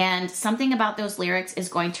 and something about those lyrics is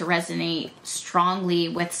going to resonate strongly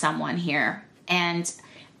with someone here. And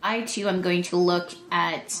I too am going to look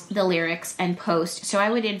at the lyrics and post. So I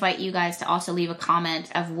would invite you guys to also leave a comment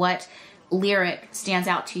of what lyric stands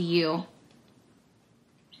out to you.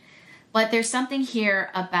 But there's something here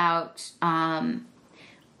about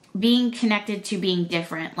being connected to being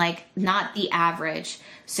different, like not the average.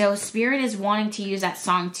 So Spirit is wanting to use that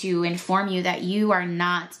song to inform you that you are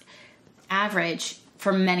not average.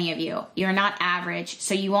 For many of you, you're not average,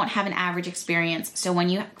 so you won't have an average experience. So when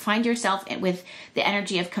you find yourself with the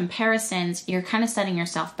energy of comparisons, you're kind of setting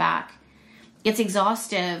yourself back. It's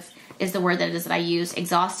exhaustive is the word that I use,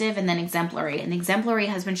 exhaustive and then exemplary. And exemplary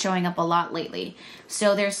has been showing up a lot lately.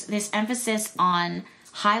 So there's this emphasis on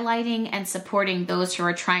highlighting and supporting those who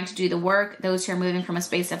are trying to do the work, those who are moving from a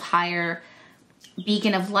space of higher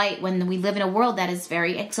beacon of light, when we live in a world that is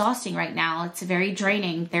very exhausting right now. It's very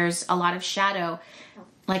draining. There's a lot of shadow.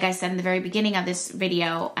 Like I said in the very beginning of this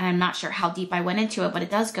video, and I'm not sure how deep I went into it, but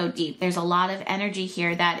it does go deep. There's a lot of energy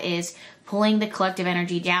here that is pulling the collective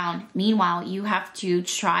energy down. Meanwhile, you have to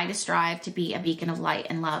try to strive to be a beacon of light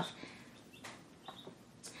and love.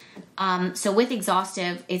 So with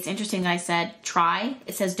exhaustive, it's interesting that I said try.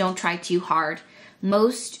 It says don't try too hard.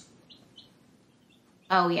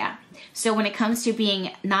 Oh yeah. So when it comes to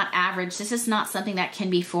being not average, this is not something that can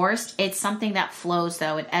be forced. It's something that flows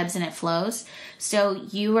though. It ebbs and it flows. So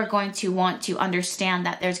you are going to want to understand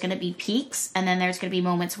that there's going to be peaks and then there's going to be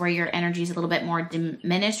moments where your energy is a little bit more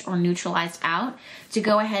diminished or neutralized out, to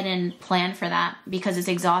go ahead and plan for that, because it's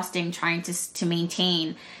exhausting trying to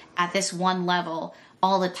maintain at this one level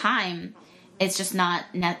all the time. It's just not,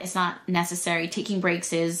 it's not necessary. Taking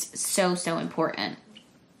breaks is so important.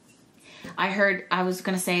 I was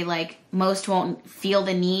going to say, like, most won't feel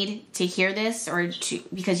the need to hear this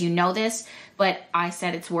because you know this, but I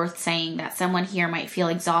said it's worth saying that someone here might feel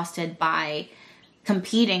exhausted by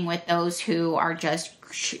competing with those who are just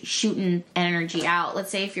shooting energy out.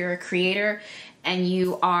 Let's say if you're a creator and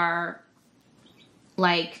you are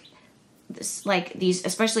like these,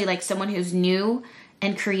 especially like someone who's new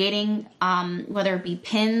and creating, whether it be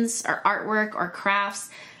pins or artwork or crafts,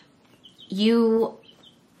 you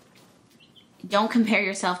don't compare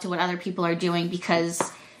yourself to what other people are doing,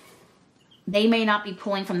 because they may not be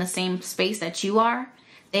pulling from the same space that you are.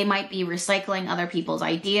 They might be recycling other people's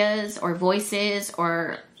ideas or voices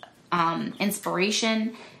or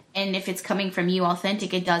inspiration. And if it's coming from you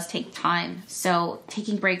authentic, it does take time. So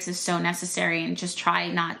taking breaks is so necessary, and just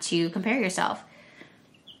try not to compare yourself.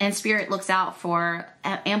 And Spirit looks out for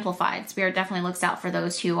amplified. Spirit definitely looks out for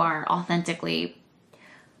those who are authentically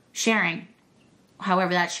sharing,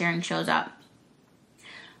 however that sharing shows up.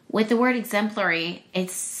 With the word exemplary,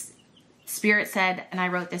 it's Spirit said, and I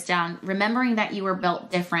wrote this down, remembering that you were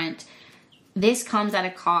built different. This comes at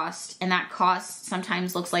a cost, and that cost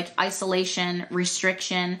sometimes looks like isolation,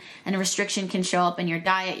 restriction, and restriction can show up in your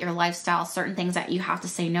diet, your lifestyle, certain things that you have to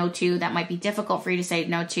say no to that might be difficult for you to say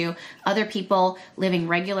no to. Other people living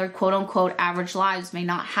regular, quote unquote, average lives may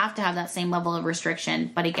not have to have that same level of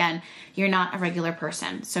restriction. But again, you're not a regular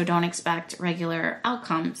person, so don't expect regular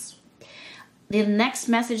outcomes. The next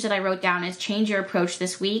message that I wrote down is change your approach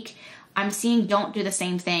this week. I'm seeing don't do the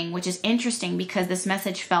same thing, which is interesting because this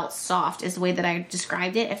message felt soft is the way that I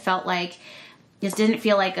described it. It felt like, this didn't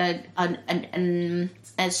feel like a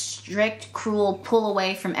strict, cruel pull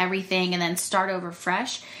away from everything and then start over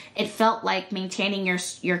fresh. It felt like maintaining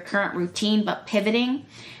your current routine but pivoting,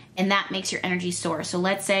 and that makes your energy soar. So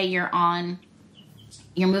let's say you're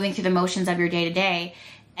moving through the motions of your day to day,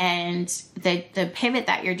 and the pivot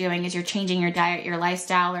that you're doing is you're changing your diet, your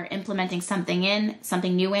lifestyle, or implementing something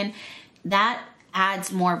new in, that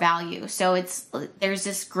adds more value. So there's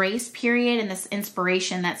this grace period and this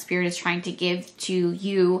inspiration that Spirit is trying to give to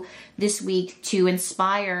you this week to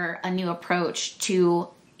inspire a new approach to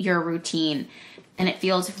your routine. And it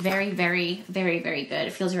feels very, very, very, very good.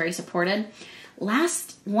 It feels very supported.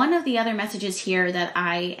 One of the other messages here that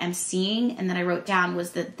I am seeing and that I wrote down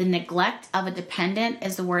was that the neglect of a dependent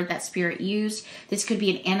is the word that Spirit used. This could be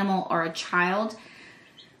an animal or a child.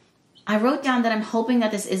 I wrote down that I'm hoping that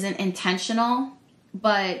this isn't intentional,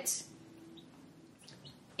 but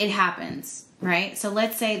it happens, right? So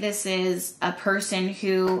let's say this is a person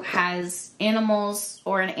who has animals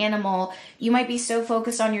or an animal. You might be so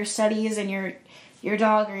focused on your studies and your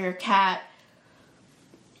dog or your cat.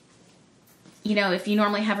 You know, if you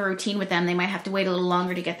normally have a routine with them, they might have to wait a little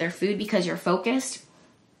longer to get their food because you're focused.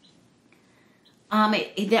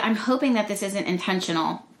 I'm hoping that this isn't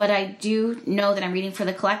intentional, but I do know that I'm reading for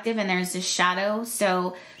the collective and there's this shadow.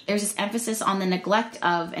 So there's this emphasis on the neglect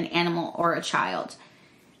of an animal or a child.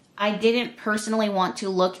 I didn't personally want to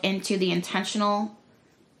look into the intentional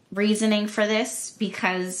reasoning for this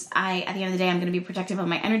because at the end of the day, I'm going to be protective of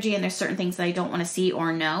my energy and there's certain things that I don't want to see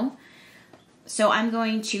or know. So I'm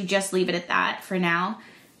going to just leave it at that for now.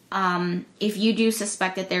 If you do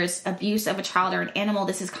suspect that there's abuse of a child or an animal,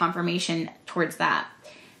 this is confirmation towards that.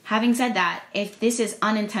 Having said that, if this is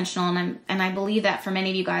unintentional, and I believe that for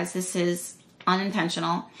many of you guys, this is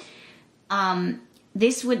unintentional,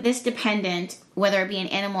 this dependent, whether it be an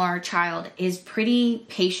animal or a child, is pretty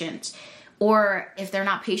patient. Or if they're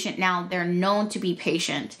not patient now, they're known to be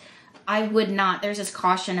patient. There's this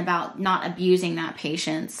caution about not abusing that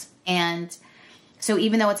patience. And so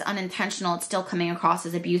even though it's unintentional, it's still coming across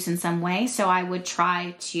as abuse in some way. So I would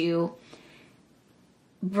try to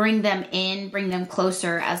bring them in, bring them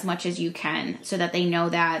closer as much as you can so that they know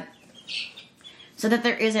that, so that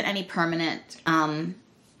there isn't any permanent,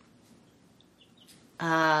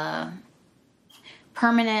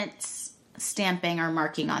 stamping or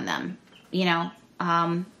marking on them, you know.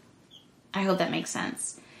 I hope that makes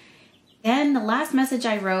sense. Then the last message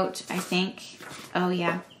I wrote,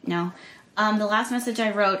 the last message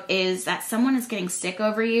I wrote is that someone is getting sick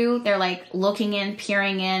over you. They're like looking in,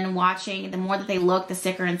 peering in, watching. The more that they look, the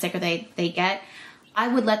sicker and sicker they get. I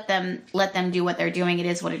would let them do what they're doing. It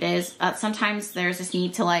is what it is. Sometimes there's this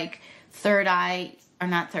need to like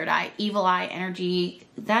evil eye energy.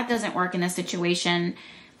 That doesn't work in this situation.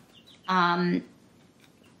 I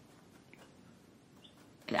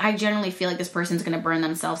generally feel like this person's going to burn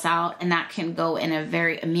themselves out, and that can go in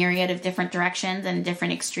a myriad of different directions and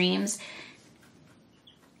different extremes.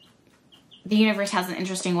 The universe has an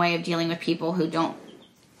interesting way of dealing with people who don't,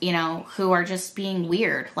 who are just being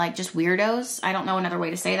weird, like just weirdos. I don't know another way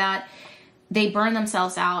to say that. They burn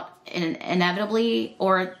themselves out inevitably,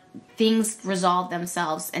 or things resolve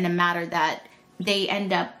themselves in a matter that they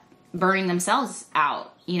end up burning themselves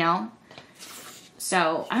out,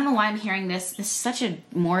 So I don't know why I'm hearing this. This is such a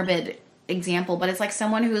morbid example, but it's like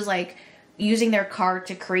someone who's like using their car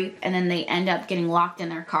to creep and then they end up getting locked in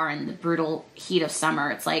their car in the brutal heat of summer.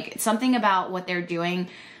 It's like something about what they're doing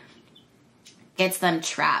gets them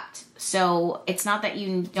trapped. So it's not that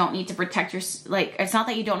you don't need to protect it's not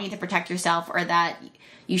that you don't need to protect yourself or that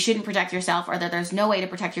you shouldn't protect yourself or that there's no way to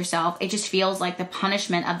protect yourself. It just feels like the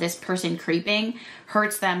punishment of this person creeping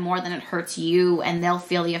hurts them more than it hurts you, and they'll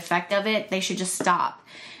feel the effect of it. They should just stop.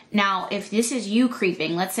 Now, if this is you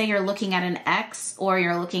creeping, let's say you're looking at an ex or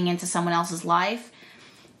you're looking into someone else's life,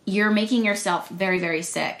 you're making yourself very, very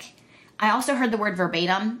sick. I also heard the word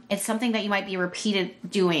verbatim. It's something that you might be repeated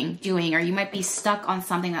doing, or you might be stuck on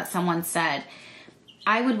something that someone said.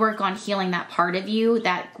 I would work on healing that part of you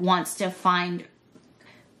that wants to find,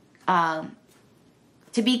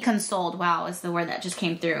 to be consoled. Wow, is the word that just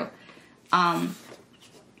came through.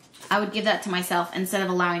 I would give that to myself instead of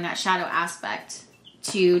allowing that shadow aspect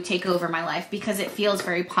to take over my life, because it feels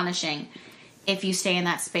very punishing if you stay in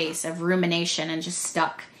that space of rumination and just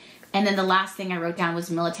stuck. And then the last thing I wrote down was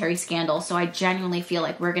military scandal. So I genuinely feel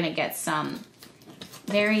like we're going to get some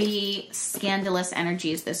very scandalous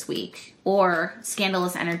energies this week, or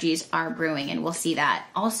scandalous energies are brewing, and we'll see that.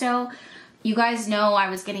 Also, you guys know I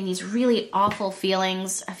was getting these really awful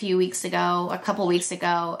feelings a couple weeks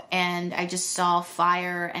ago, and I just saw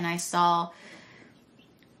fire and I saw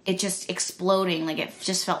it just exploding. Like it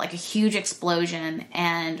just felt like a huge explosion.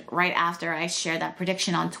 And right after I shared that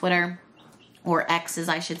prediction on Twitter, or X as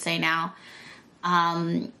I should say now,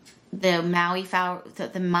 the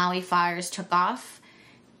Maui fires took off,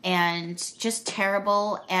 and just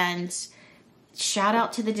terrible. And shout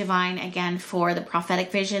out to the divine again for the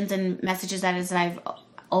prophetic visions and messages that I've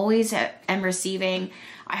always am receiving.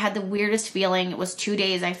 I had the weirdest feeling. It was 2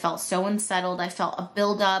 days. I felt so unsettled. I felt a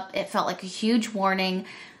buildup. It felt like a huge warning.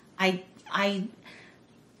 I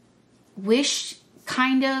wish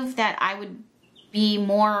kind of that I would be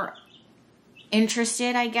more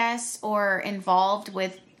interested, I guess, or involved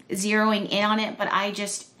with zeroing in on it, but I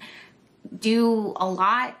just do a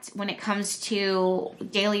lot when it comes to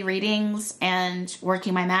daily readings and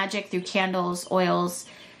working my magic through candles, oils,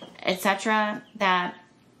 etc., that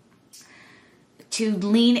to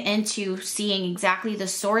lean into seeing exactly the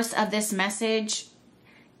source of this message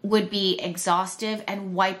would be exhaustive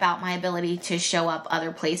and wipe out my ability to show up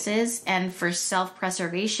other places. And for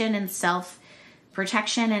self-preservation and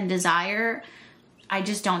self-protection and desire, I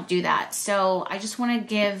just don't do that. So I just want to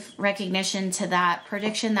give recognition to that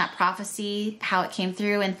prediction, that prophecy, how it came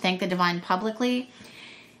through, and thank the divine publicly.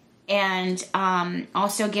 And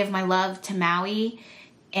also give my love to Maui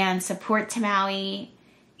and support to Maui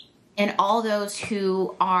and all those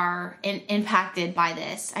who are impacted by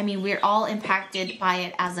this. I mean, we're all impacted by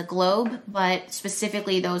it as a globe, but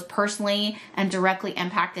specifically those personally and directly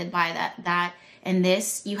impacted by that. And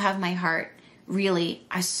this, you have my heart. Really,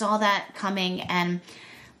 I saw that coming, and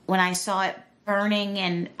when I saw it burning,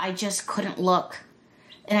 and I just couldn't look.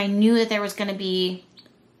 And I knew that there was going to be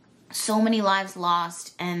so many lives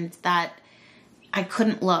lost, and that I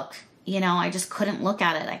couldn't look. You know, I just couldn't look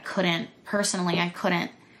at it. I couldn't. Personally, I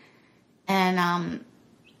couldn't. And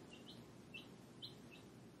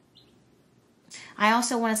I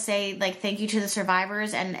also want to say, like, thank you to the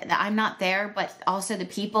survivors, and I'm not there, but also the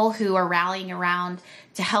people who are rallying around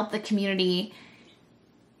to help the community.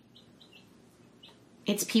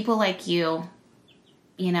 It's people like you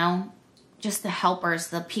know, just the helpers,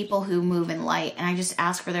 the people who move in light. And I just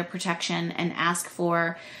ask for their protection and ask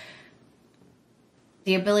for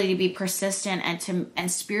the ability to be persistent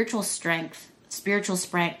and spiritual strength,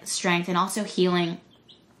 and also healing.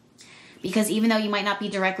 Because even though you might not be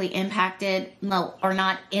directly impacted or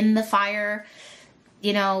not in the fire,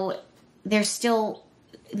 you know, there's still,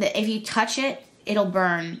 if you touch it, it'll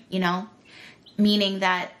burn, you know, meaning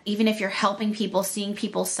that even if you're helping people, seeing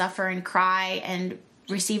people suffer and cry and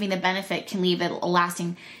receiving the benefit can leave a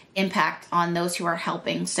lasting impact on those who are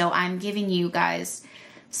helping. So I'm giving you guys,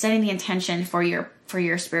 setting the intention for your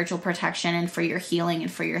spiritual protection and for your healing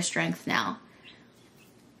and for your strength now.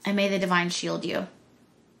 And may the divine shield you.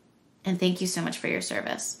 And thank you so much for your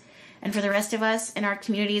service. And for the rest of us in our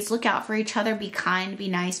communities, look out for each other. Be kind, be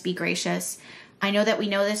nice, be gracious. I know that we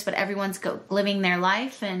know this, but everyone's living their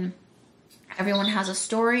life, and everyone has a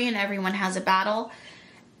story, and everyone has a battle.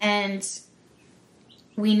 And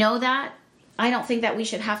we know that. I don't think that we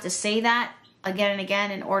should have to say that again and again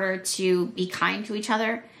in order to be kind to each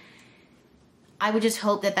other. I would just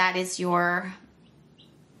hope that that is your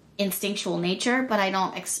instinctual nature, but I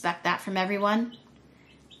don't expect that from everyone.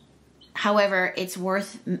 However, it's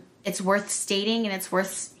worth stating, and it's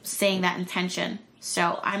worth saying that intention.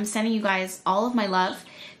 So I'm sending you guys all of my love.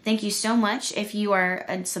 Thank you so much. If you are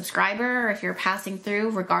a subscriber or if you're passing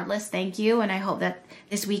through, regardless, thank you. And I hope that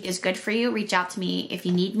this week is good for you. Reach out to me if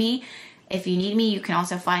you need me. If you need me, you can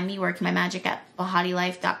also find me working my magic at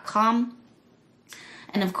BehatiLife.com.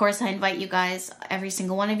 And of course, I invite you guys, every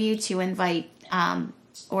single one of you, to invite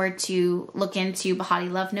or to look into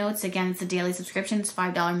Behati Love Notes. Again, it's a daily subscription. It's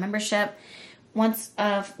 $5 membership once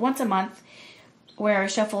a month, where I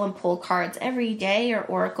shuffle and pull cards every day, or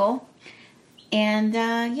oracle. And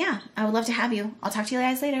yeah, I would love to have you. I'll talk to you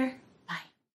guys later.